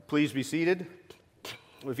Please be seated.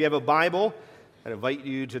 If you have a Bible, I invite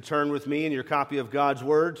you to turn with me in your copy of God's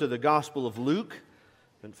Word to the Gospel of Luke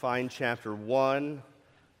and find chapter 1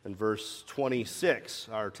 and verse 26.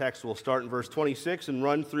 Our text will start in verse 26 and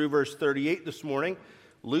run through verse 38 this morning.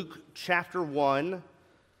 Luke chapter 1,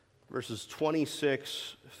 verses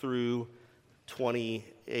 26 through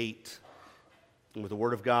 28. And with the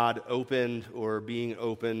Word of God opened or being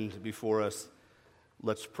opened before us,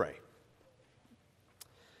 let's pray.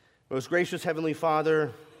 Most gracious Heavenly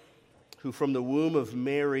Father, who from the womb of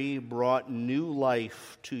Mary brought new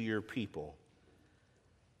life to your people,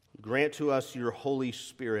 grant to us your Holy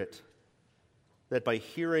Spirit, that by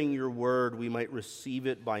hearing your word we might receive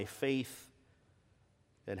it by faith,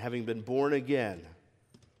 and having been born again,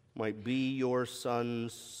 might be your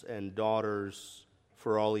sons and daughters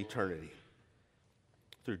for all eternity.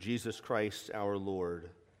 Through Jesus Christ our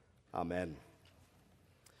Lord. Amen.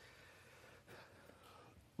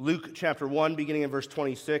 Luke chapter 1, beginning in verse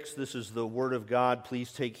 26, this is the word of God.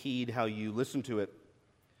 Please take heed how you listen to it.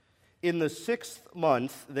 In the 6th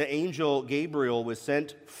month, the angel Gabriel was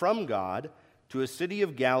sent from God to a city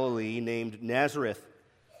of Galilee named Nazareth,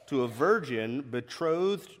 to a virgin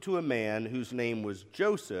betrothed to a man whose name was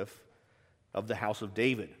Joseph, of the house of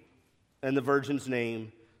David. And the virgin's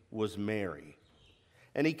name was Mary.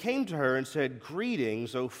 And he came to her and said,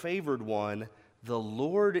 "Greetings, O favored one, the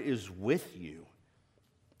Lord is with you."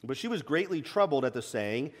 But she was greatly troubled at the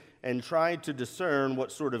saying and tried to discern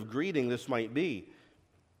what sort of greeting this might be.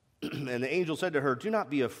 And the angel said to her, "Do not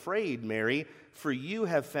be afraid, Mary, for you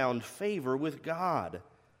have found favor with God.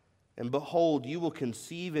 And behold, you will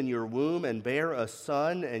conceive in your womb and bear a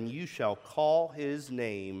son, and you shall call his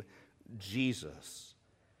name Jesus.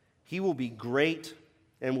 He will be great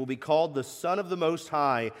and will be called the Son of the Most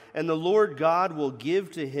High, and the Lord God will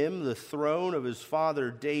give to him the throne of his father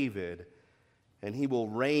David, and he will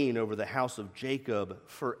reign over the house of Jacob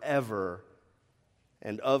forever,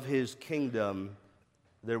 and of his kingdom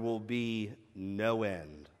there will be no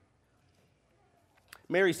end."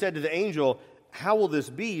 Mary said to the angel, "How will this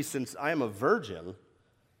be, since I am a virgin?"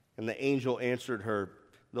 And the angel answered her,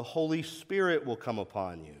 "The Holy Spirit will come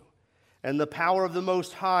upon you, and the power of the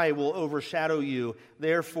Most High will overshadow you.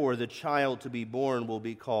 Therefore, the child to be born will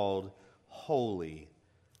be called Holy,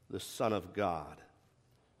 the Son of God.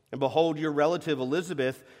 And behold, your relative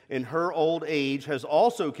Elizabeth, in her old age, has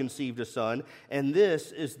also conceived a son, and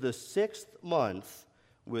this is the 6th month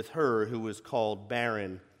with her who is called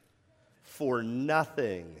barren. For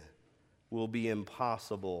nothing will be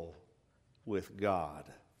impossible with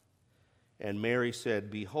God." And Mary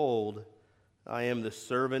said, "Behold, I am the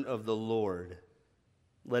servant of the Lord.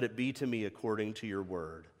 Let it be to me according to your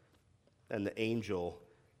word." And the angel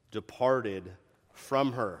departed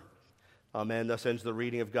from her. Amen. Thus ends the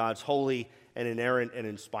reading of God's holy and inerrant and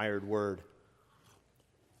inspired word.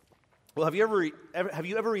 Well, have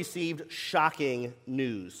you ever received shocking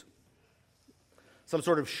news? Some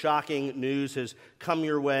sort of shocking news has come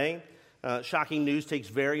your way. Shocking news takes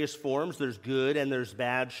various forms. There's good and there's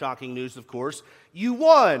bad shocking news, of course. You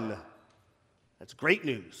won. That's great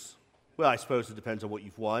news. Well, I suppose it depends on what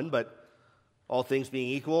you've won, but all things being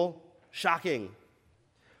equal, shocking.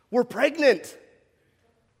 We're pregnant.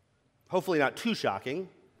 Hopefully not too shocking.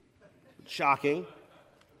 Shocking.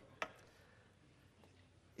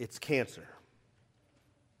 It's cancer.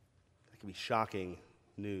 That can be shocking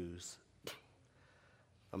news.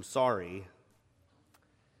 I'm sorry,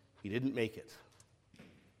 you didn't make it.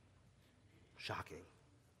 Shocking.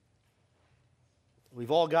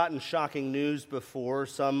 We've all gotten shocking news before,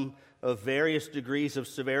 some of various degrees of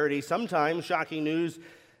severity. Sometimes shocking news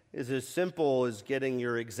is as simple as getting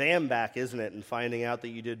your exam back, isn't it? And finding out that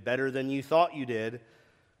you did better than you thought you did,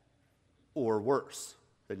 or worse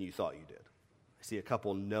than you thought you did. I see a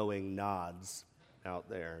couple knowing nods out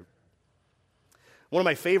there. One of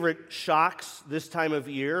my favorite shocks this time of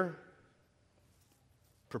year,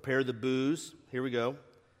 prepare the booze, here we go.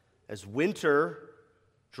 As winter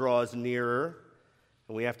draws nearer,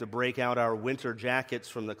 and we have to break out our winter jackets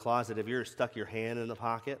from the closet, have you ever stuck your hand in the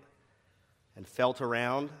pocket and felt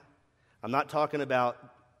around? I'm not talking about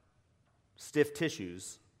stiff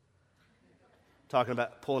tissues. I'm talking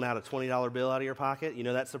about pulling out a $20 bill out of your pocket. You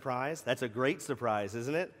know that surprise? That's a great surprise,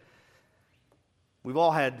 isn't it? We've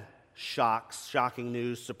all had shocks, shocking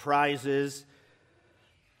news, surprises.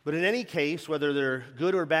 But in any case, whether they're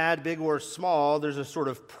good or bad, big or small, there's a sort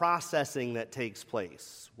of processing that takes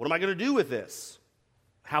place. What am I going to do with this?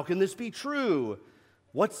 How can this be true?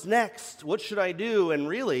 What's next? What should I do? And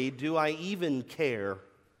really, do I even care?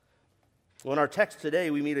 Well, in our text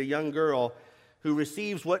today, we meet a young girl who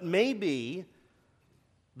receives what may be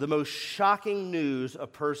the most shocking news a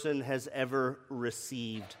person has ever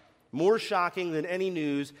received. More shocking than any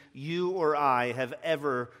news you or I have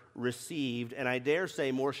ever received, and I dare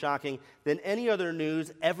say more shocking than any other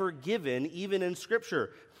news ever given, even in Scripture.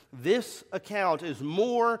 This account is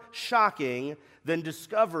more shocking than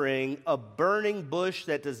discovering a burning bush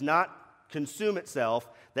that does not consume itself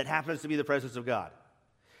that happens to be the presence of God.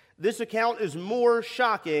 This account is more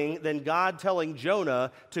shocking than God telling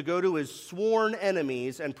Jonah to go to his sworn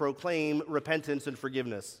enemies and proclaim repentance and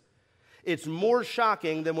forgiveness. It's more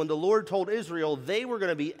shocking than when the Lord told Israel they were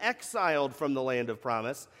going to be exiled from the land of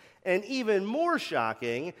promise, and even more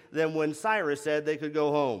shocking than when Cyrus said they could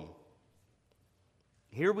go home.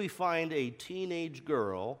 Here we find a teenage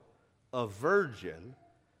girl, a virgin,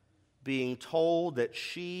 being told that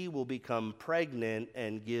she will become pregnant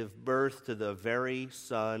and give birth to the very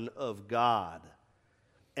Son of God,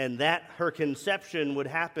 and that her conception would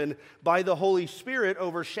happen by the Holy Spirit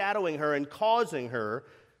overshadowing her and causing her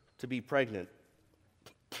to be pregnant.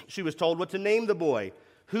 She was told what to name the boy,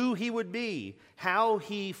 who he would be, how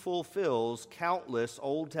he fulfills countless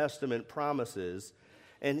Old Testament promises,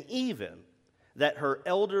 and even that her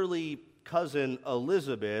elderly cousin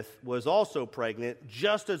Elizabeth was also pregnant,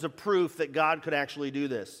 just as a proof that God could actually do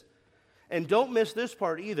this. And don't miss this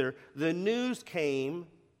part either. The news came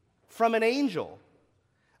from an angel.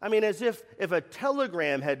 I mean, as if a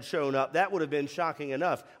telegram had shown up, that would have been shocking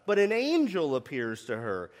enough. But an angel appears to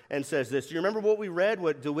her and says this. Do you remember what we read,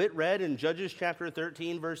 what DeWitt read in Judges chapter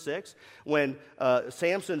 13, verse 6? When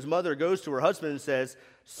Samson's mother goes to her husband and says,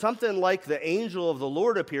 something like the angel of the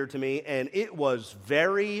Lord appeared to me, and it was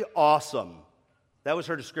very awesome. That was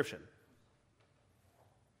her description.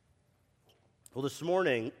 Well, this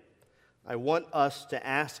morning, I want us to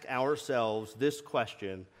ask ourselves this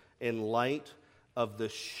question in light of the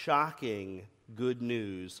shocking good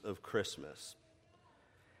news of Christmas.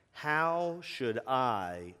 How should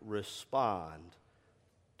I respond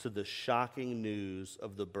to the shocking news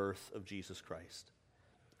of the birth of Jesus Christ?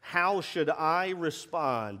 How should I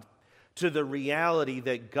respond to the reality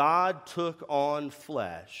that God took on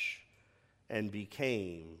flesh and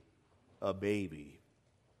became a baby?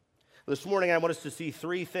 This morning, I want us to see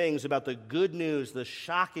three things about the good news, the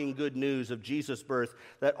shocking good news of Jesus' birth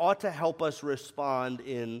that ought to help us respond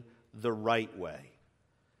in the right way.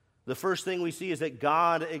 The first thing we see is that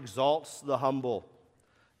God exalts the humble.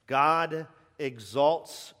 God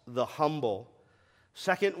exalts the humble.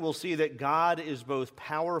 Second, we'll see that God is both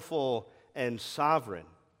powerful and sovereign.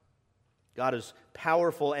 God is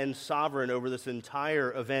powerful and sovereign over this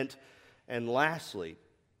entire event. And lastly,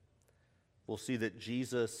 we'll see that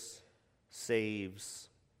Jesus saves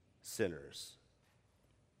sinners.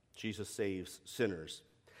 Jesus saves sinners.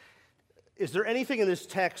 Is there anything in this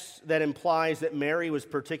text that implies that Mary was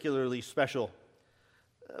particularly special?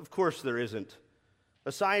 Of course there isn't.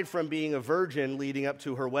 Aside from being a virgin leading up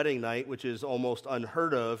to her wedding night, which is almost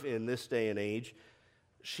unheard of in this day and age,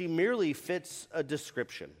 she merely fits a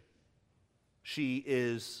description. She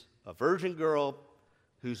is a virgin girl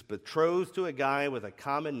who's betrothed to a guy with a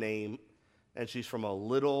common name, and she's from a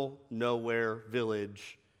little nowhere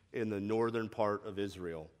village in the northern part of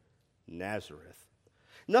Israel, Nazareth.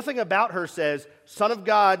 Nothing about her says, Son of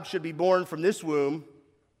God should be born from this womb.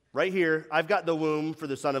 Right here, I've got the womb for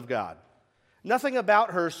the Son of God. Nothing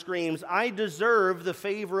about her screams, I deserve the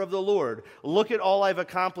favor of the Lord. Look at all I've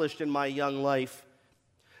accomplished in my young life.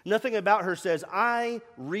 Nothing about her says, I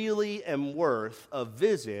really am worth a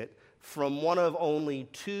visit from one of only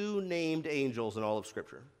two named angels in all of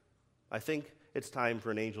Scripture. I think it's time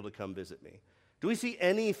for an angel to come visit me. Do we see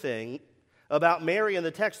anything about Mary in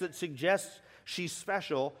the text that suggests she's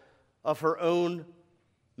special of her own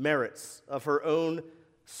merits, of her own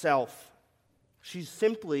self? She's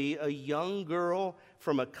simply a young girl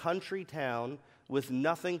from a country town with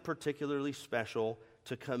nothing particularly special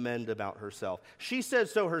to commend about herself. She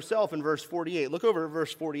says so herself in verse 48. Look over at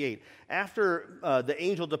verse 48. After the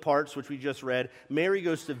angel departs, which we just read, Mary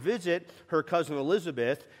goes to visit her cousin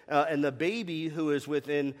Elizabeth, and the baby who is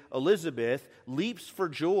within Elizabeth leaps for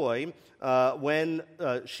joy when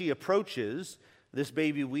she approaches. This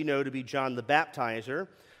baby we know to be John the Baptizer.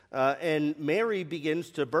 And Mary begins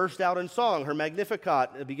to burst out in song, her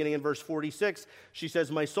Magnificat, beginning in verse 46. She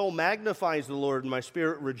says, My soul magnifies the Lord, and my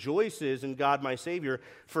spirit rejoices in God my Savior,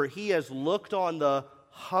 for he has looked on the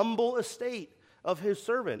humble estate of his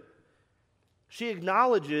servant. She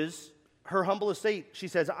acknowledges her humble estate. She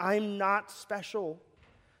says, I'm not special.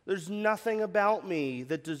 There's nothing about me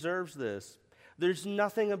that deserves this. There's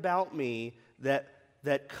nothing about me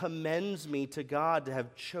that commends me to God to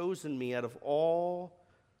have chosen me out of all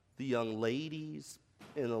the young ladies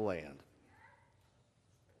in the land.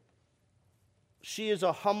 She is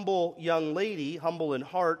a humble young lady, humble in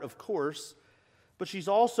heart, of course, but she's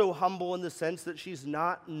also humble in the sense that she's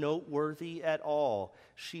not noteworthy at all.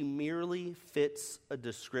 She merely fits a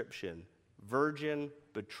description: virgin,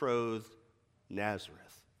 betrothed,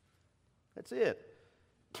 Nazareth. That's it.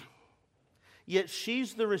 Yet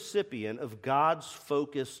she's the recipient of God's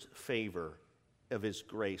focused favor of his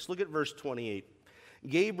grace. Look at verse 28.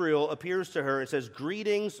 Gabriel appears to her and says,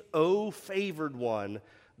 "Greetings, O favored one,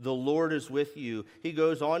 the Lord is with you." He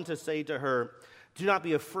goes on to say to her, "Do not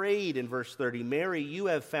be afraid," in verse 30. "Mary, you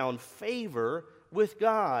have found favor with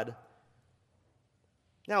God."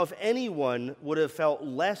 Now, if anyone would have felt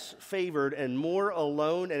less favored and more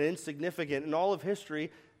alone and insignificant in all of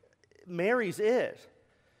history, Mary's it.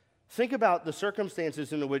 Think about the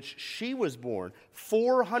circumstances in which she was born.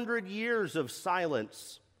 400 years of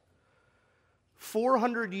silence.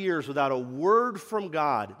 400 years without a word from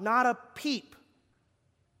God, not a peep.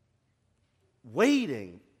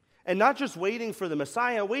 Waiting. And not just waiting for the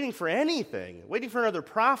Messiah, waiting for anything. Waiting for another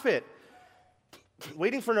prophet.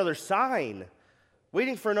 Waiting for another sign.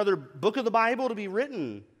 Waiting for another book of the Bible to be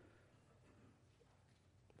written.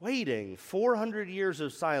 Waiting. 400 years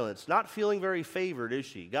of silence. Not feeling very favored, is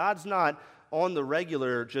she? God's not on the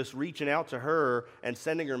regular just reaching out to her and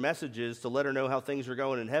sending her messages to let her know how things are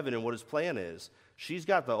going in heaven and what his plan is. She's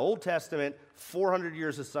got the Old Testament, 400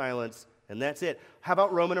 years of silence, and that's it. How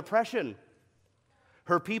about Roman oppression?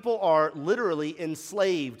 Her people are literally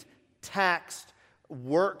enslaved, taxed,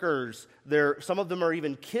 workers. Some of them are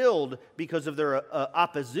even killed because of their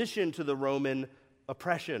opposition to the Roman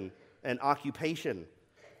oppression and occupation.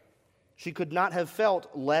 She could not have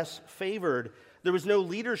felt less favored. There was no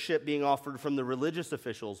leadership being offered from the religious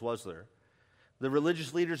officials, was there? The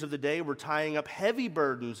religious leaders of the day were tying up heavy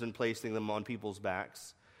burdens and placing them on people's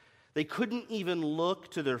backs. They couldn't even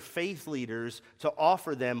look to their faith leaders to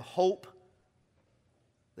offer them hope.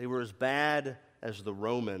 They were as bad as the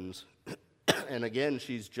Romans. And again,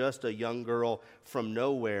 she's just a young girl from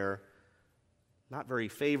nowhere, not very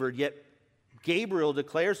favored. Yet Gabriel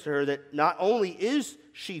declares to her that not only is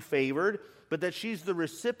she favored, but that she's the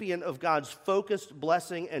recipient of God's focused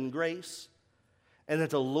blessing and grace, and that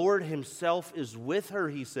the Lord himself is with her,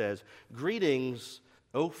 he says. "Greetings,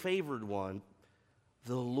 O favored one,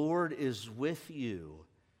 the Lord is with you."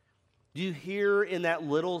 Do you hear in that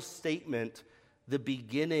little statement the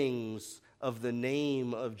beginnings of the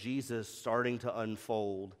name of Jesus starting to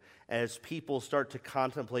unfold as people start to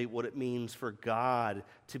contemplate what it means for God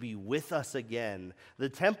to be with us again? The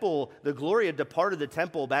temple, the glory had departed the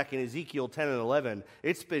temple back in Ezekiel 10 and 11.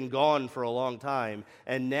 It's been gone for a long time.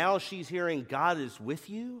 And now she's hearing, God is with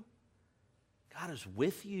you? God is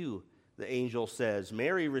with you, the angel says.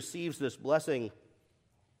 Mary receives this blessing,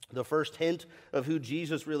 the first hint of who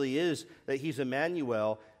Jesus really is, that he's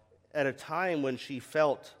Emmanuel, at a time when she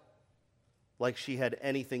felt like she had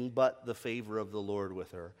anything but the favor of the Lord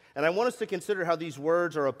with her. And I want us to consider how these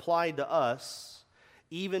words are applied to us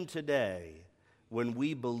even today when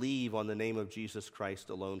we believe on the name of Jesus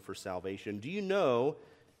Christ alone for salvation. Do you know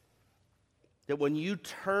that when you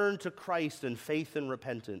turn to Christ in faith and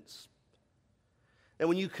repentance, and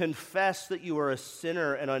when you confess that you are a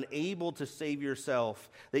sinner and unable to save yourself,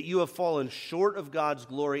 that you have fallen short of God's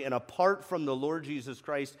glory, and apart from the Lord Jesus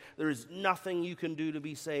Christ, there is nothing you can do to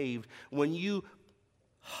be saved. When you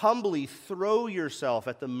humbly throw yourself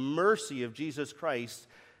at the mercy of Jesus Christ,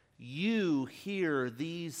 you hear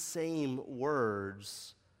these same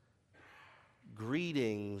words: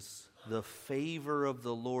 "Greetings, the favor of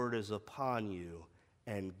the Lord is upon you,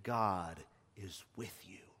 and God is with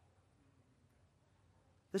you."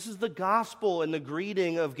 This is the gospel and the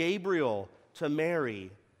greeting of Gabriel to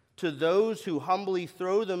Mary, to those who humbly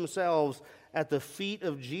throw themselves at the feet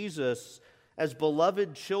of Jesus. As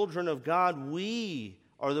beloved children of God, we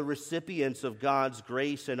are the recipients of God's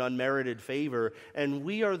grace and unmerited favor, and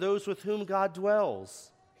we are those with whom God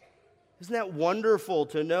dwells. Isn't that wonderful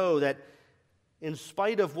to know that in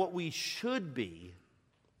spite of what we should be,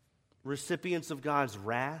 recipients of God's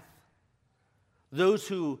wrath, those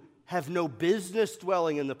who have no business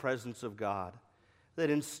dwelling in the presence of God, that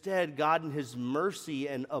instead God in his mercy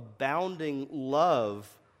and abounding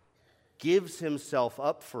love gives himself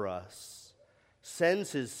up for us,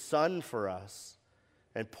 sends his Son for us,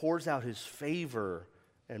 and pours out his favor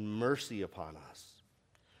and mercy upon us.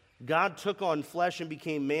 God took on flesh and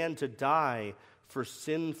became man to die for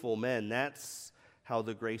sinful men. That's how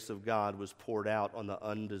the grace of God was poured out on the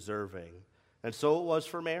undeserving. And so it was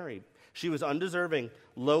for Mary. She was undeserving,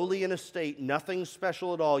 lowly in estate, nothing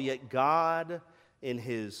special at all, yet God, in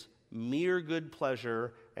his mere good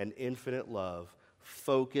pleasure and infinite love,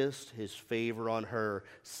 focused his favor on her,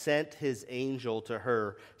 sent his angel to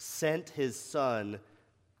her, sent his son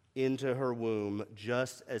into her womb,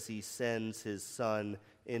 just as he sends his son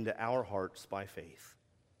into our hearts by faith.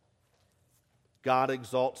 God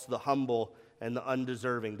exalts the humble and the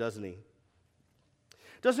undeserving, doesn't he?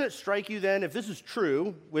 Doesn't it strike you then, if this is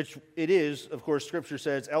true, which it is, of course, Scripture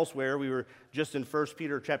says elsewhere, we were just in 1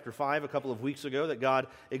 Peter chapter 5 a couple of weeks ago, that God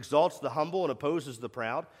exalts the humble and opposes the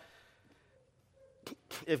proud.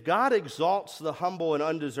 If God exalts the humble and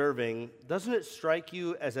undeserving, doesn't it strike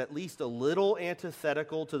you as at least a little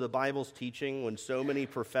antithetical to the Bible's teaching when so many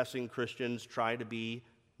professing Christians try to be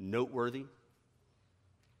noteworthy?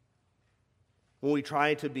 When we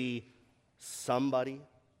try to be somebody?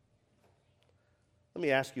 Let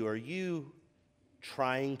me ask you, are you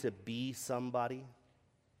trying to be somebody?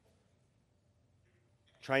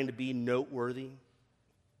 Trying to be noteworthy?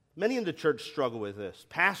 Many in the church struggle with this.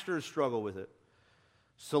 Pastors struggle with it.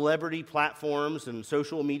 Celebrity platforms and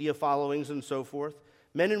social media followings and so forth.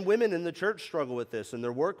 Men and women in the church struggle with this in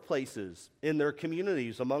their workplaces, in their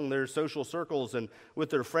communities, among their social circles, and with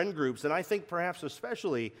their friend groups. And I think perhaps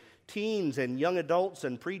especially teens and young adults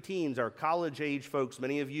and preteens, our college-age folks.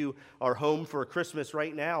 Many of you are home for Christmas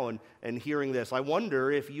right now and hearing this. I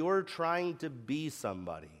wonder if you're trying to be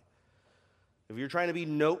somebody, if you're trying to be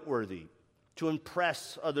noteworthy, to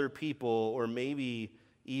impress other people, or maybe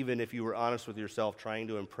even, if you were honest with yourself, trying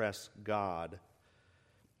to impress God.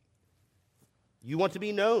 You want to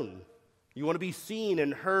be known. You want to be seen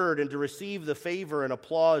and heard and to receive the favor and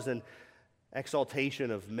applause and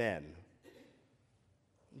exaltation of men.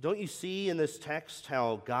 Don't you see in this text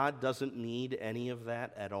how God doesn't need any of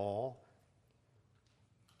that at all?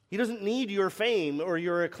 He doesn't need your fame or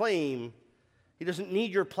your acclaim. He doesn't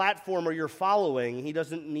need your platform or your following. He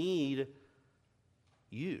doesn't need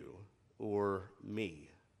you or me.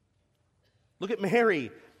 Look at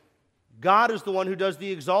Mary. God is the one who does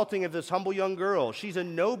the exalting of this humble young girl. She's a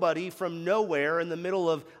nobody from nowhere in the middle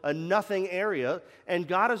of a nothing area, and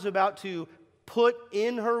God is about to put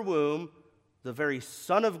in her womb the very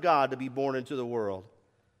Son of God to be born into the world.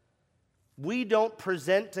 We don't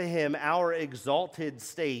present to him our exalted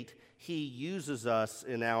state. He uses us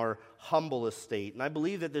in our humble estate. And I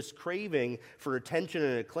believe that this craving for attention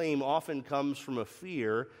and acclaim often comes from a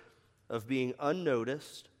fear of being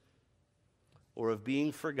unnoticed, or of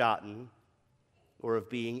being forgotten, or of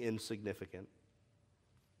being insignificant.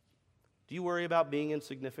 Do you worry about being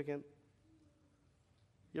insignificant?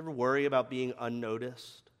 You ever worry about being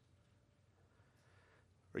unnoticed?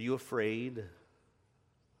 Are you afraid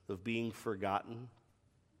of being forgotten?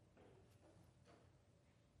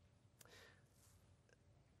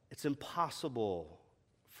 It's impossible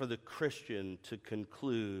for the Christian to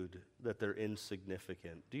conclude that they're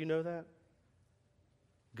insignificant. Do you know that?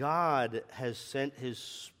 God has sent his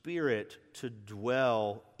Spirit to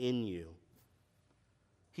dwell in you.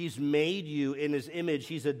 He's made you in his image.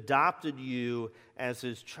 He's adopted you as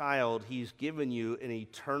his child. He's given you an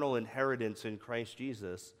eternal inheritance in Christ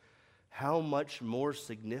Jesus. How much more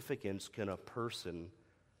significance can a person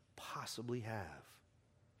possibly have?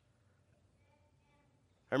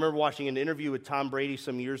 I remember watching an interview with Tom Brady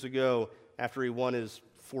some years ago after he won his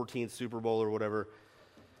 14th Super Bowl or whatever.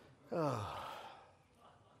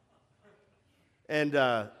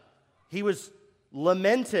 And he was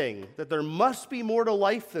lamenting that there must be more to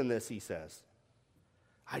life than this, he says.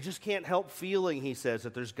 I just can't help feeling, he says,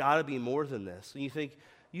 that there's got to be more than this. And you think,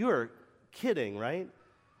 you are kidding, right?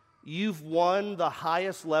 You've won the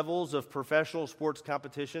highest levels of professional sports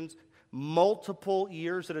competitions multiple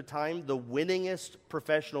years at a time, the winningest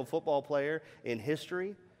professional football player in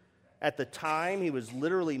history. At the time, he was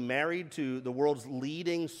literally married to the world's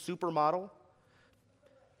leading supermodel.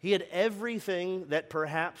 He had everything that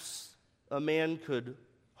perhaps a man could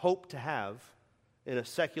hope to have in a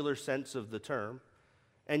secular sense of the term,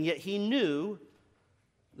 and yet he knew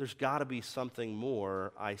there's got to be something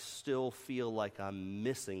more. I still feel like I'm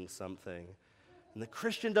missing something. And the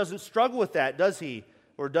Christian doesn't struggle with that, does he?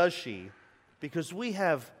 Or does she? Because we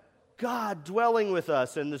have God dwelling with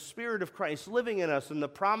us and the Spirit of Christ living in us and the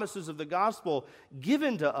promises of the gospel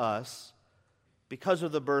given to us because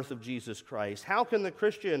of the birth of Jesus Christ. How can the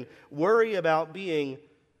Christian worry about being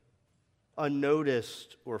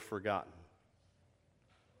unnoticed or forgotten?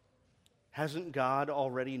 Hasn't God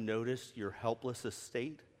already noticed your helpless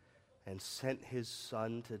estate and sent his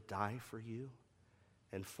Son to die for you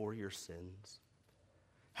and for your sins?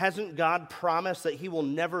 Hasn't God promised that he will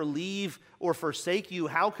never leave or forsake you?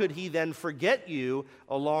 How could he then forget you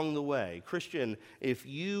along the way? Christian, if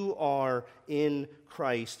you are in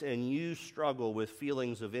Christ and you struggle with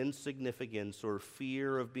feelings of insignificance or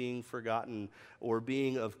fear of being forgotten or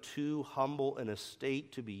being of too humble an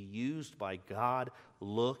estate to be used by God,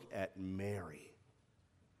 look at Mary.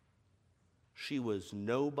 She was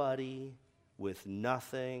nobody with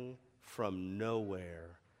nothing from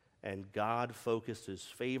nowhere. And God focused his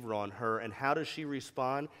favor on her. And how does she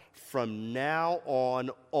respond? From now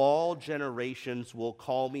on, all generations will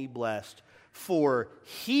call me blessed, for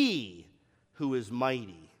he who is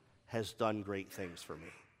mighty has done great things for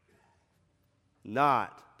me.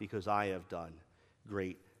 Not because I have done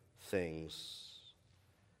great things.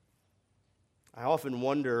 I often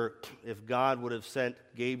wonder if God would have sent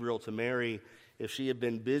Gabriel to Mary if she had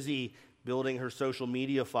been busy building her social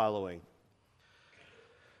media following.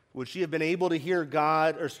 Would she have been able to hear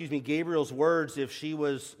Gabriel's words if she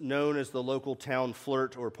was known as the local town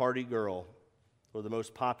flirt or party girl or the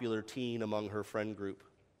most popular teen among her friend group?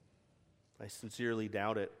 I sincerely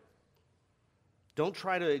doubt it. Don't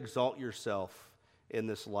try to exalt yourself in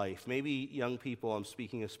this life. Maybe young people, I'm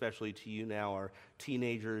speaking especially to you now, are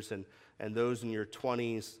teenagers and those in your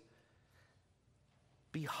 20s.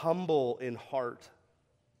 Be humble in heart.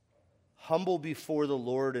 Humble before the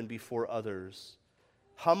Lord and before others.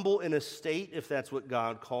 Humble in estate if that's what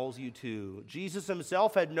God calls you to. Jesus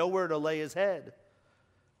himself had nowhere to lay his head.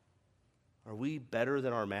 Are we better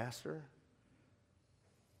than our master?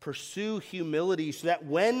 Pursue humility so that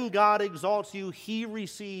when God exalts you, he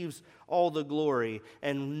receives all the glory.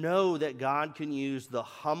 And know that God can use the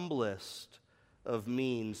humblest of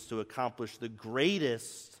means to accomplish the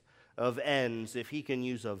greatest of ends if he can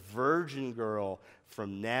use a virgin girl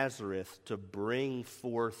from Nazareth to bring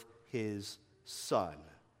forth his Son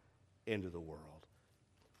into the world.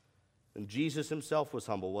 And Jesus himself was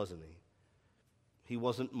humble, wasn't he? He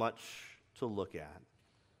wasn't much to look at.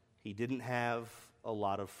 He didn't have a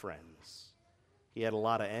lot of friends. He had a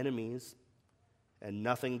lot of enemies and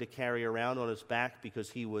nothing to carry around on his back because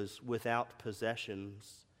he was without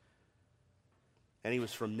possessions. And he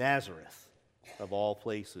was from Nazareth, of all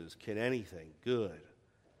places. Can anything good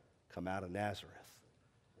come out of Nazareth?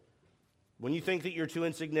 When you think that you're too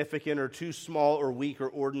insignificant or too small or weak or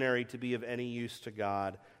ordinary to be of any use to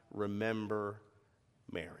God, remember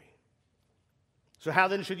Mary. So how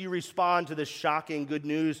then should you respond to this shocking good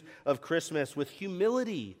news of Christmas? With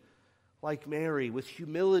humility, like Mary, with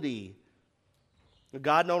humility.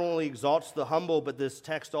 God not only exalts the humble, but this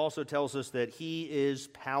text also tells us that he is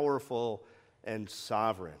powerful and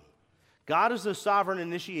sovereign. God is the sovereign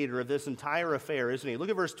initiator of this entire affair, isn't he? Look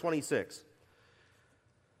at verse 26.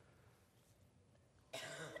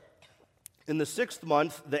 In the 6th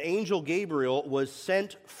month, the angel Gabriel was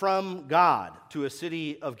sent from God to a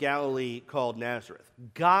city of Galilee called Nazareth.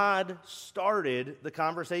 God started the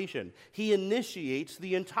conversation. He initiates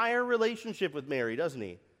the entire relationship with Mary, doesn't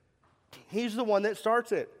he? He's the one that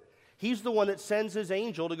starts it. He's the one that sends his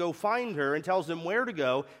angel to go find her and tells him where to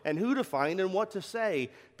go and who to find and what to say,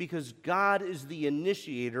 because God is the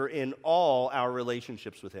initiator in all our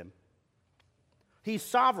relationships with him. He's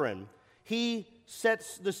sovereign. He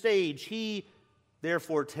sets the stage. He,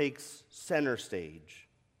 therefore, takes center stage.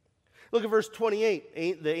 Look at verse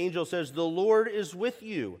 28. The angel says, "The Lord is with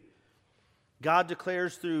you." God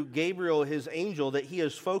declares through Gabriel, his angel, that he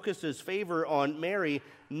has focused his favor on Mary,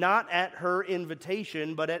 not at her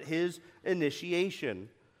invitation, but at his initiation.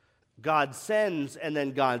 God sends, and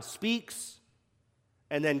then God speaks,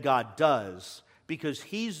 and then God does, because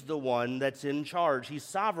he's the one that's in charge. He's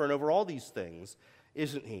sovereign over all these things,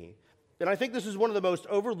 isn't he? And I think this is one of the most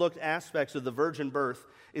overlooked aspects of the virgin birth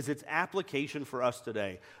is its application for us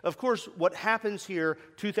today. Of course, what happens here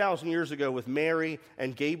 2,000 years ago with Mary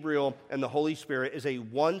and Gabriel and the Holy Spirit is a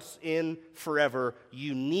once-in-forever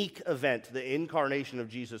unique event, the incarnation of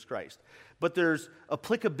Jesus Christ. But there's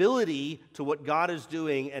applicability to what God is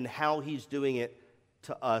doing and how he's doing it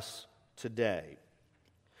to us today.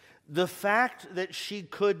 The fact that she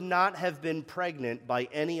could not have been pregnant by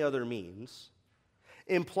any other means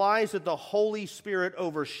implies that the Holy Spirit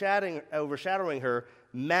overshadowing her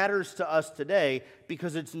matters to us today,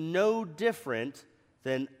 because it's no different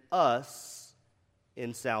than us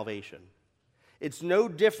in salvation. It's no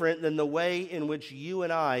different than the way in which you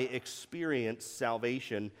and I experience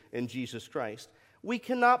salvation in Jesus Christ. We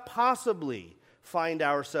cannot possibly find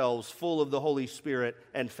ourselves full of the Holy Spirit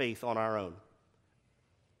and faith on our own.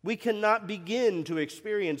 We cannot begin to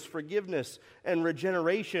experience forgiveness and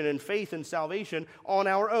regeneration and faith and salvation on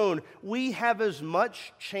our own. We have as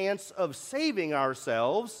much chance of saving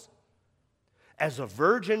ourselves as a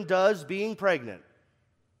virgin does being pregnant.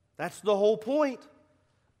 That's the whole point.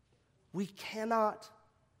 We cannot.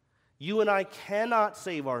 You and I cannot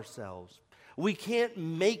save ourselves. We can't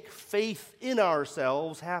make faith in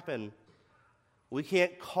ourselves happen. We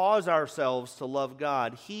can't cause ourselves to love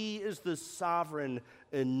God. He is the sovereign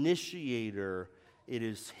initiator. It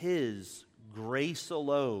is His grace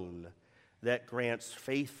alone that grants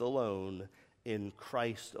faith alone in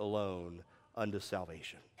Christ alone unto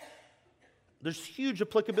salvation. There's huge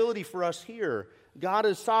applicability for us here. God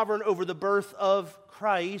is sovereign over the birth of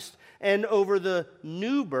Christ and over the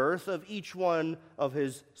new birth of each one of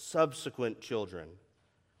His subsequent children.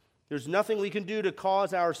 There's nothing we can do to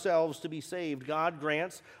cause ourselves to be saved. God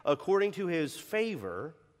grants, according to His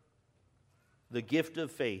favor, the gift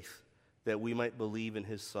of faith that we might believe in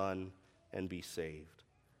His Son and be saved.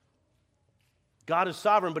 God is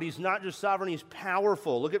sovereign, but He's not just sovereign, He's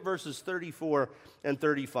powerful. Look at verses 34 and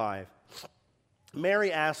 35.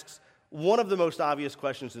 Mary asks one of the most obvious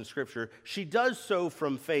questions in Scripture. She does so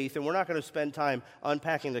from faith, and we're not going to spend time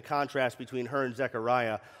unpacking the contrast between her and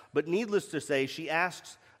Zechariah, but needless to say, she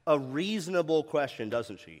asks a reasonable question,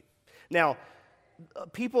 doesn't she? Now,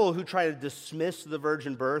 people who try to dismiss the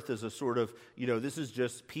virgin birth as a sort of, this is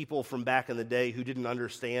just people from back in the day who didn't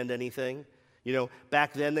understand anything.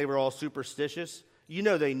 Back then they were all superstitious.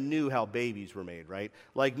 They knew how babies were made, right?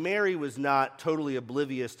 Like Mary was not totally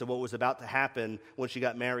oblivious to what was about to happen when she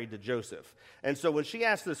got married to Joseph. And so when she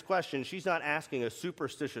asked this question, she's not asking a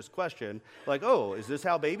superstitious question like, oh, is this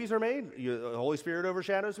how babies are made? The Holy Spirit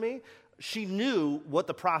overshadows me? She knew what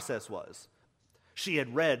the process was. She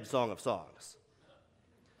had read Song of Songs.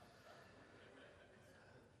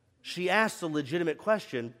 She asked a legitimate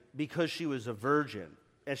question because she was a virgin.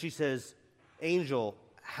 And she says, angel,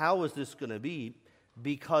 how is this going to be?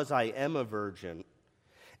 Because I am a virgin.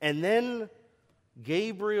 And then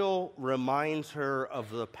Gabriel reminds her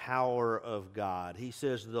of the power of God. He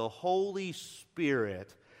says, the Holy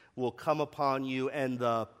Spirit will come upon you, and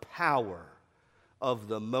the power of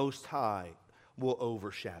the Most High will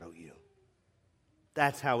overshadow you.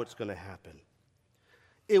 That's how it's going to happen.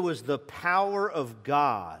 It was the power of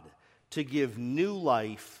God to give new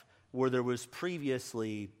life where there was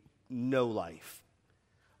previously no life.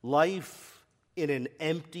 Life in an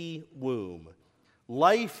empty womb.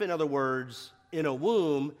 Life, in other words, in a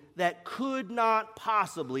womb that could not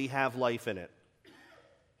possibly have life in it.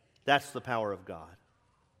 That's the power of God.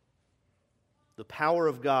 The power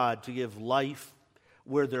of God to give life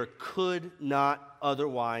where there could not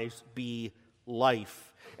otherwise be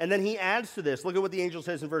life. And then he adds to this. Look at what the angel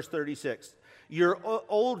says in verse 36. Your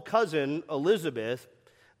old cousin, Elizabeth,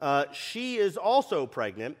 she is also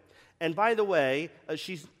pregnant. And by the way,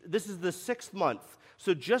 this is the 6th month.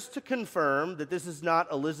 So just to confirm that this is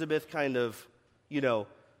not Elizabeth kind of,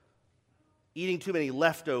 eating too many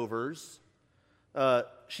leftovers,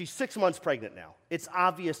 she's 6 months pregnant now. It's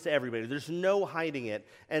obvious to everybody. There's no hiding it.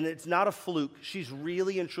 And it's not a fluke. She's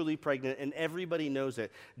really and truly pregnant, and everybody knows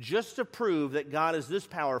it. Just to prove that God is this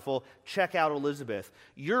powerful, check out Elizabeth.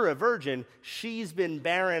 You're a virgin. She's been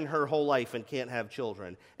barren her whole life and can't have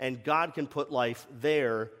children. And God can put life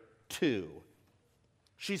there too.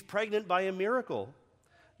 She's pregnant by a miracle,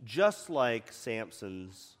 just like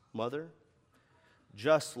Samson's mother,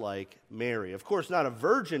 just like Mary. Of course, not a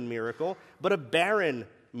virgin miracle, but a barren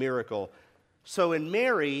miracle. So in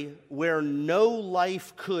Mary, where no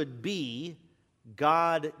life could be,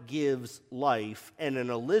 God gives life. And in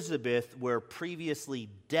Elizabeth, where previously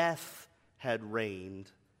death had reigned,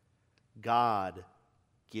 God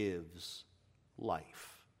gives life.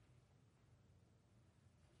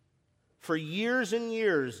 For years and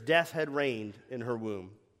years, death had reigned in her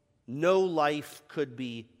womb. No life could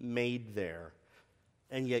be made there.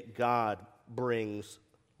 And yet God brings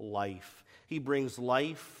life. He brings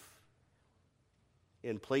life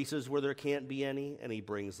in places where there can't be any, and He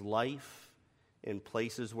brings life in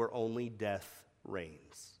places where only death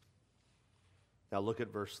reigns. Now look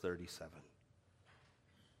at verse 37.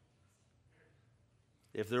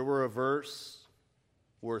 If there were a verse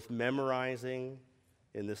worth memorizing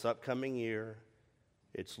in this upcoming year,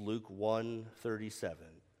 it's Luke 1:37.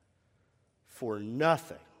 For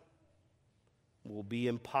nothing will be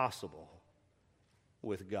impossible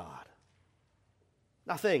with God.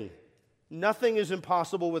 Nothing. Nothing is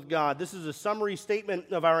impossible with God. This is a summary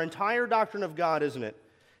statement of our entire doctrine of God, isn't it?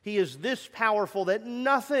 He is this powerful that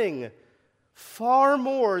nothing, far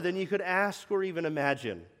more than you could ask or even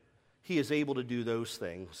imagine, He is able to do those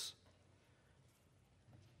things.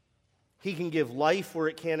 He can give life where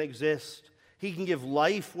it can't exist. He can give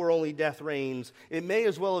life where only death reigns. It may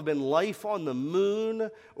as well have been life on the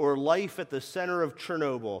moon or life at the center of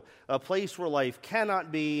Chernobyl, a place where life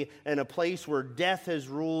cannot be and a place where death has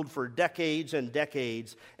ruled for decades and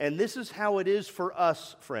decades. And this is how it is for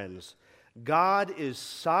us, friends. God is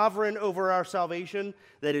sovereign over our salvation.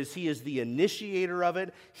 That is, He is the initiator of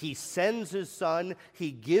it. He sends His Son.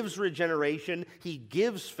 He gives regeneration. He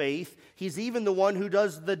gives faith. He's even the one who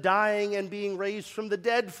does the dying and being raised from the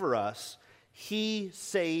dead for us. He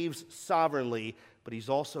saves sovereignly, but He's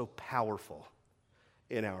also powerful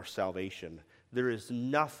in our salvation. There is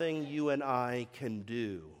nothing you and I can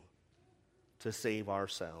do to save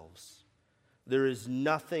ourselves. There is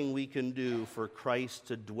nothing we can do for Christ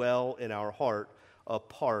to dwell in our heart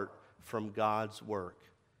apart from God's work,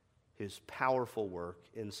 His powerful work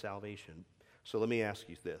in salvation. So let me ask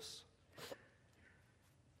you this.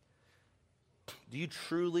 Do you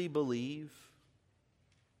truly believe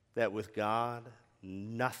that with God,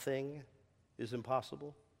 nothing is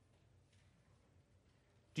impossible?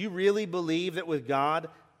 Do you really believe that with God,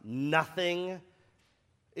 nothing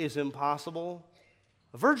is impossible?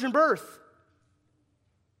 A virgin birth,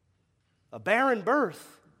 a barren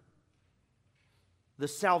birth, the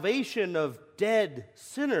salvation of dead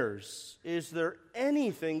sinners. Is there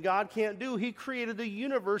anything God can't do? He created the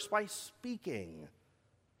universe by speaking.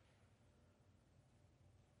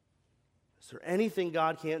 Is there anything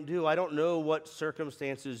God can't do? I don't know what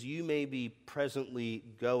circumstances you may be presently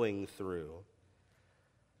going through,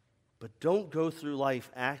 but don't go through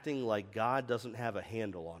life acting like God doesn't have a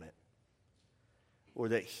handle on it or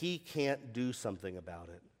that He can't do something about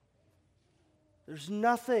it. There's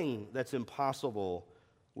nothing that's impossible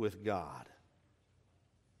with God.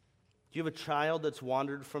 Do you have a child that's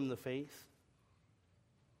wandered from the faith?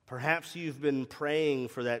 Perhaps you've been praying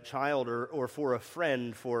for that child or for a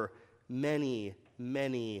friend for many,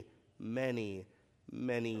 many, many,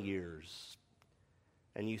 many years.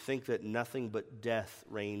 And you think that nothing but death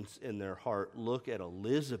reigns in their heart. Look at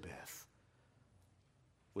Elizabeth.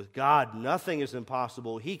 With God, nothing is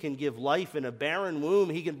impossible. He can give life in a barren womb.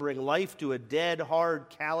 He can bring life to a dead, hard,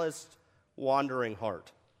 calloused, wandering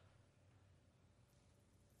heart.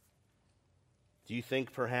 Do you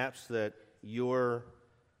think perhaps that your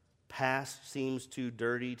past seems too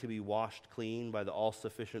dirty to be washed clean by the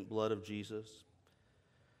all-sufficient blood of Jesus?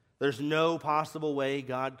 There's no possible way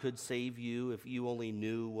God could save you if you only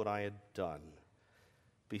knew what I had done.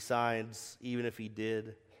 Besides, even if He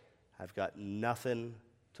did, I've got nothing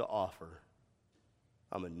to offer.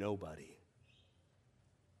 I'm a nobody.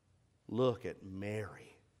 Look at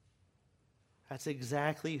Mary. That's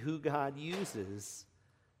exactly who God uses.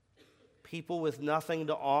 People with nothing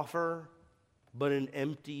to offer but an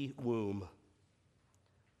empty womb,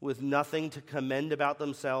 with nothing to commend about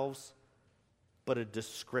themselves but a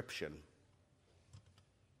description.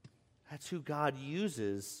 That's who God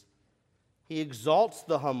uses. He exalts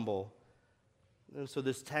the humble. And so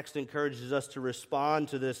this text encourages us to respond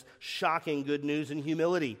to this shocking good news in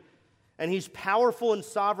humility. And He's powerful and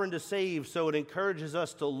sovereign to save, so it encourages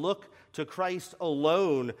us to look to Christ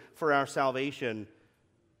alone for our salvation.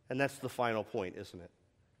 And that's the final point, isn't it?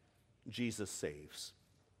 Jesus saves.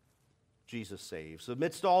 Jesus saves.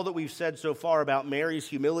 Amidst all that we've said so far about Mary's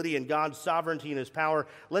humility and God's sovereignty and His power,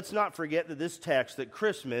 let's not forget that this text, that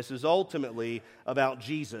Christmas, is ultimately about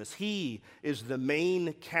Jesus. He is the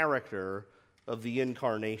main character of the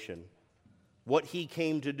incarnation. What He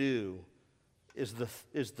came to do is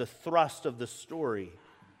the thrust of the story.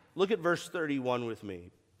 Look at verse 31 with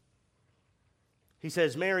me. He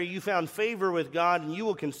says, Mary, you found favor with God, and you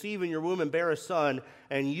will conceive in your womb and bear a son,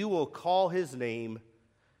 and you will call His name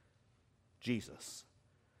Jesus.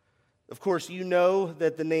 Of course, you know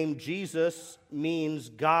that the name Jesus means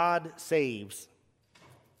God saves.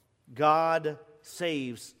 God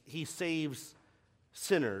saves. He saves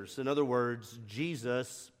sinners. In other words,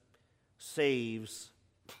 Jesus saves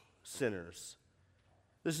sinners.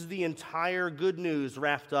 This is the entire good news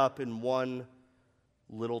wrapped up in one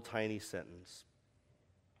little tiny sentence.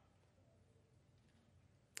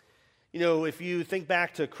 You know, if you think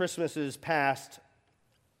back to Christmases past,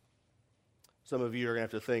 some of you are going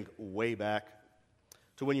to have to think way back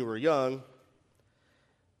to when you were young.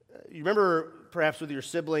 You remember perhaps with your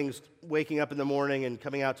siblings waking up in the morning and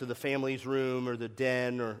coming out to the family's room or the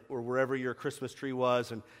den or wherever your Christmas tree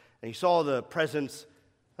was, and you saw the presents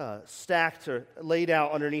stacked or laid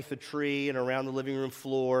out underneath the tree and around the living room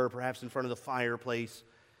floor, perhaps in front of the fireplace,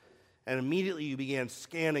 and immediately you began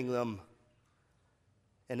scanning them.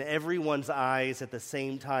 And everyone's eyes at the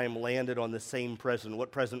same time landed on the same present.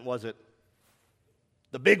 What present was it?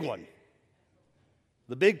 The big one.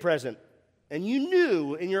 The big present. And you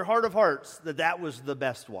knew in your heart of hearts that that was the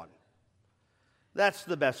best one. That's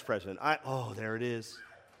the best present. There it is.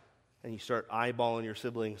 And you start eyeballing your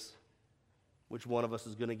siblings. Which one of us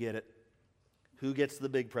is going to get it? Who gets the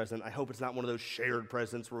big present? I hope it's not one of those shared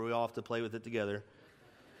presents where we all have to play with it together.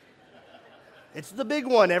 It's the big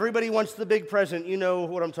one. Everybody wants the big present. You know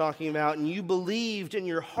what I'm talking about. And you believed in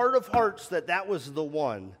your heart of hearts that that was the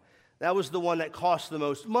one. That was the one that cost the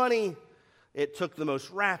most money. It took the most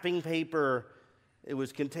wrapping paper. It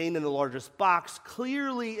was contained in the largest box.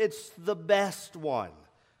 Clearly, it's the best one.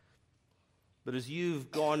 But as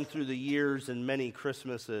you've gone through the years and many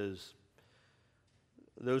Christmases,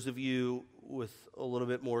 those of you with a little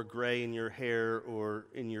bit more gray in your hair or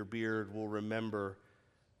in your beard will remember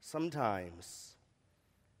sometimes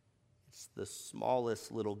it's the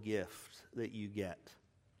smallest little gift that you get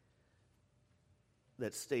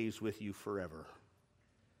that stays with you forever.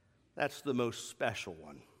 That's the most special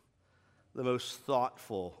one, the most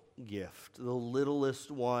thoughtful gift, the littlest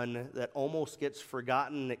one that almost gets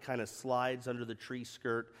forgotten. It kind of slides under the tree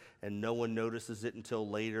skirt and no one notices it until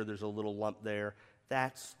later. There's a little lump there.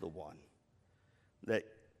 That's the one that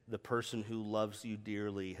the person who loves you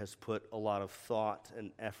dearly has put a lot of thought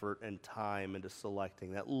and effort and time into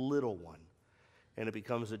selecting, that little one. And it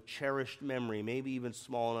becomes a cherished memory, maybe even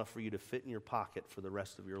small enough for you to fit in your pocket for the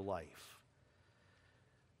rest of your life.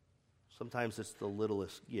 Sometimes it's the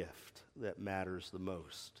littlest gift that matters the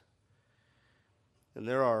most. And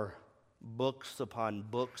there are books upon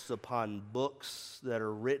books upon books that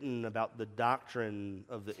are written about the doctrine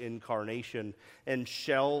of the incarnation, and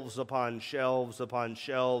shelves upon shelves upon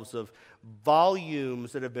shelves of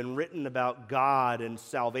volumes that have been written about God and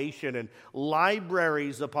salvation, and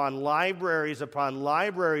libraries upon libraries upon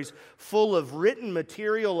libraries full of written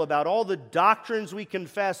material about all the doctrines we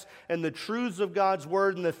confess and the truths of God's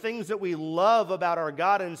Word and the things that we love about our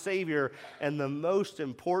God and Savior. And the most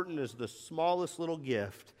important is the smallest little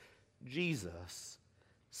gift: Jesus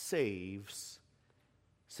saves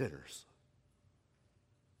sinners.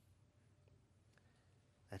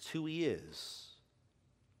 That's who He is.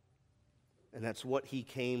 And that's what He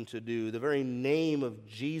came to do. The very name of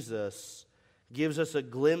Jesus gives us a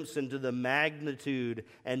glimpse into the magnitude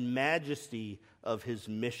and majesty of His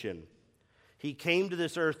mission. He came to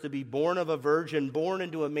this earth to be born of a virgin, born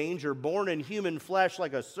into a manger, born in human flesh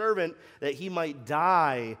like a servant, that He might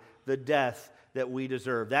die the death that we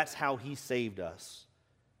deserve. That's how He saved us.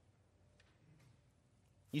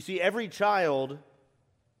 You see, every child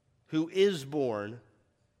who is born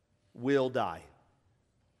will die.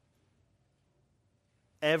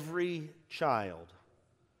 Every child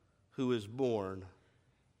who is born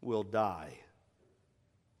will die.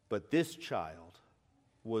 But this child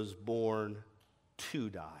was born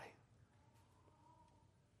to die.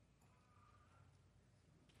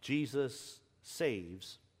 Jesus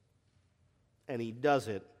saves, and He does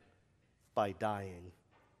it by dying.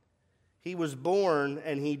 He was born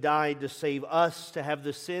and He died to save us, to have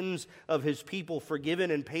the sins of His people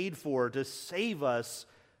forgiven and paid for, to save us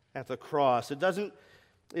at the cross.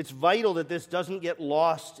 It's vital that this doesn't get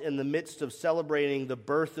lost in the midst of celebrating the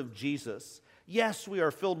birth of Jesus. Yes, we are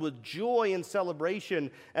filled with joy and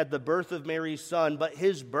celebration at the birth of Mary's Son, but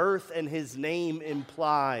His birth and His name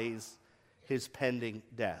implies His pending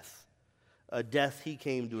death, a death He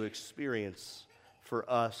came to experience for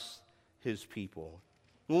us, His people.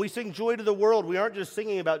 When we sing Joy to the World, we aren't just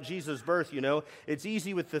singing about Jesus' birth, you know. It's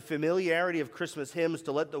easy with the familiarity of Christmas hymns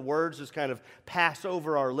to let the words just kind of pass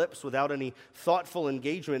over our lips without any thoughtful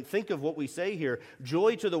engagement. Think of what we say here.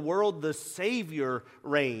 Joy to the world, the Savior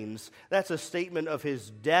reigns. That's a statement of His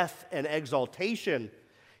death and exaltation.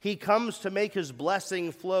 He comes to make His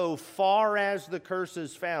blessing flow far as the curse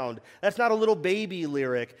is found. That's not a little baby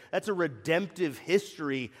lyric. That's a redemptive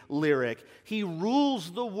history lyric. He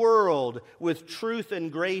rules the world with truth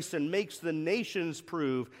and grace and makes the nations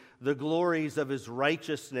prove the glories of His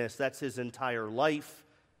righteousness. That's His entire life.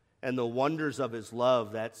 And the wonders of His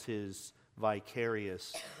love. That's His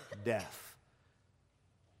vicarious death.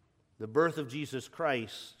 The birth of Jesus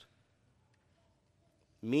Christ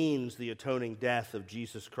means the atoning death of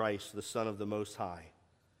Jesus Christ, the Son of the Most High.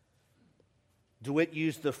 DeWitt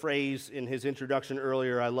used the phrase in his introduction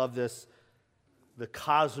earlier, I love this, the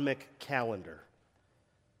cosmic calendar.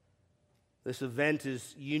 This event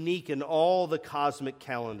is unique in all the cosmic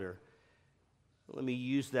calendar. Let me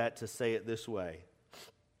use that to say it this way.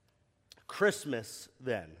 Christmas,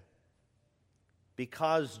 then,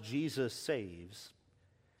 because Jesus saves,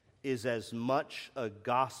 is as much a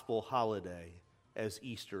gospel holiday as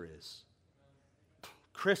Easter is.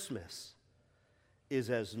 Christmas is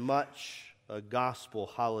as much a gospel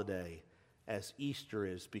holiday as Easter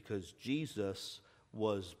is, because Jesus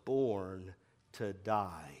was born to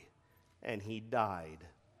die, and he died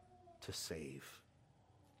to save.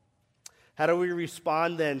 How do we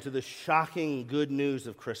respond then to the shocking good news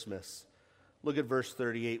of Christmas? Look at verse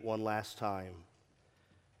 38 one last time.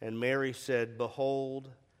 And Mary said, "Behold,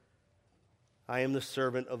 I am the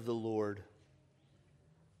servant of the Lord.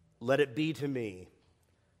 Let it be to me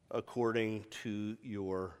according to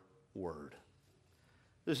your word."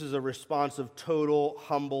 This is a response of total,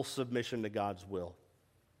 humble submission to God's will.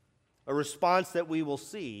 A response that we will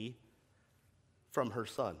see from her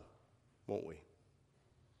son, won't we?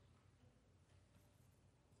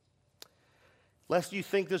 Lest you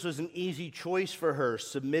think this was an easy choice for her,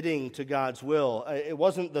 submitting to God's will. It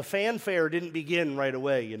wasn't, the fanfare didn't begin right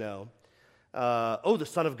away, you know. The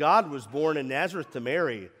Son of God was born in Nazareth to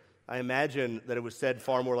Mary. I imagine that it was said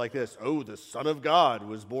far more like this: "Oh, the Son of God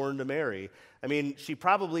was born to Mary." I mean, she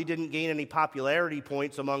probably didn't gain any popularity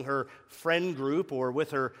points among her friend group or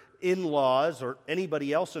with her in-laws or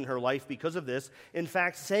anybody else in her life because of this. In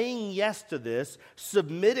fact, saying yes to this,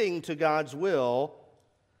 submitting to God's will,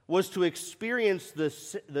 was to experience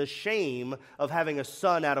the shame of having a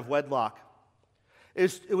son out of wedlock.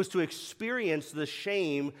 It was to experience the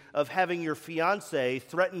shame of having your fiance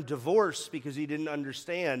threaten divorce because he didn't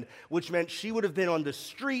understand, which meant she would have been on the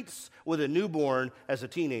streets with a newborn as a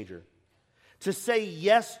teenager. To say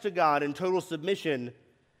yes to God in total submission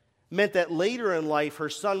meant that later in life her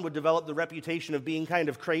son would develop the reputation of being kind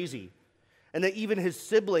of crazy, and that even his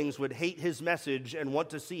siblings would hate his message and want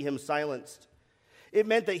to see him silenced. It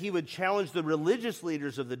meant that he would challenge the religious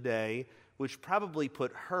leaders of the day, which probably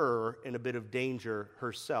put her in a bit of danger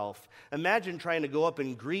herself. Imagine trying to go up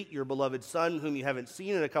and greet your beloved son, whom you haven't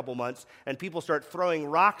seen in a couple months, and people start throwing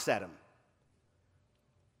rocks at him.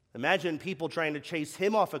 Imagine people trying to chase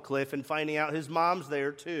him off a cliff and finding out his mom's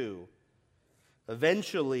there too.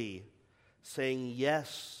 Eventually, saying,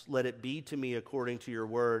 "Yes, let it be to me according to your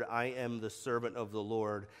word, I am the servant of the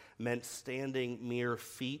Lord," meant standing mere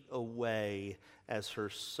feet away as her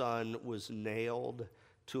son was nailed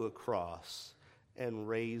to a cross and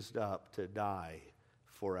raised up to die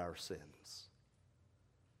for our sins.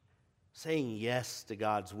 Saying yes to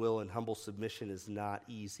God's will in humble submission is not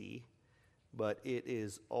easy, but it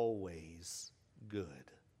is always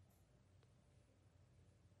good.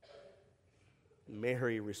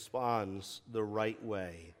 Mary responds the right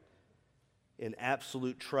way, in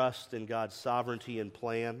absolute trust in God's sovereignty and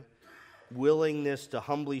plan, willingness to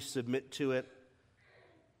humbly submit to it.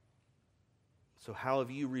 So how have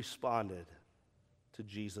you responded to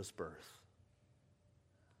Jesus' birth?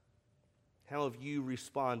 How have you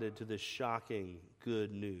responded to this shocking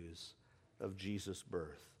good news of Jesus'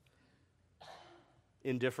 birth?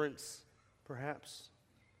 Indifference, perhaps?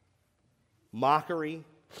 Mockery?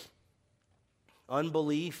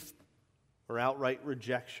 Unbelief? Or outright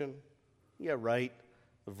rejection? Yeah, right.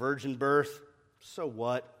 A virgin birth? So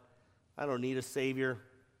what? I don't need a Savior.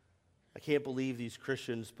 I can't believe these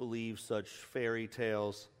Christians believe such fairy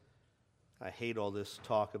tales. I hate all this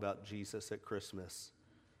talk about Jesus at Christmas.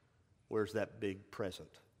 Where's that big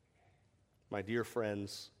present? My dear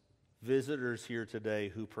friends, visitors here today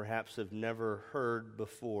who perhaps have never heard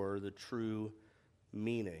before the true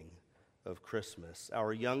meaning of Christmas.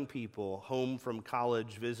 Our young people home from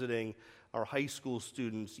college visiting, our high school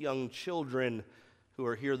students, young children who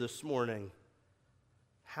are here this morning.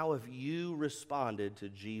 How have you responded to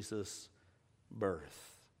Jesus'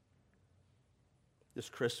 birth? This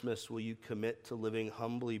Christmas, will you commit to living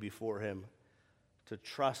humbly before Him, to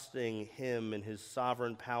trusting Him and His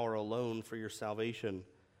sovereign power alone for your salvation,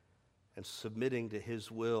 and submitting to His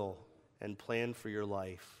will and plan for your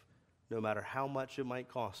life, no matter how much it might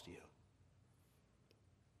cost you?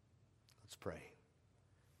 Let's pray.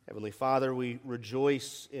 Heavenly Father, we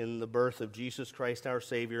rejoice in the birth of Jesus Christ, our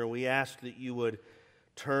Savior, and we ask that you would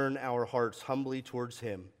turn our hearts humbly towards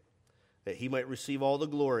Him, that He might receive all the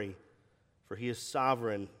glory, for He is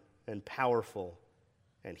sovereign and powerful,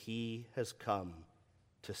 and He has come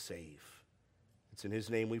to save. It's in His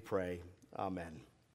name we pray. Amen.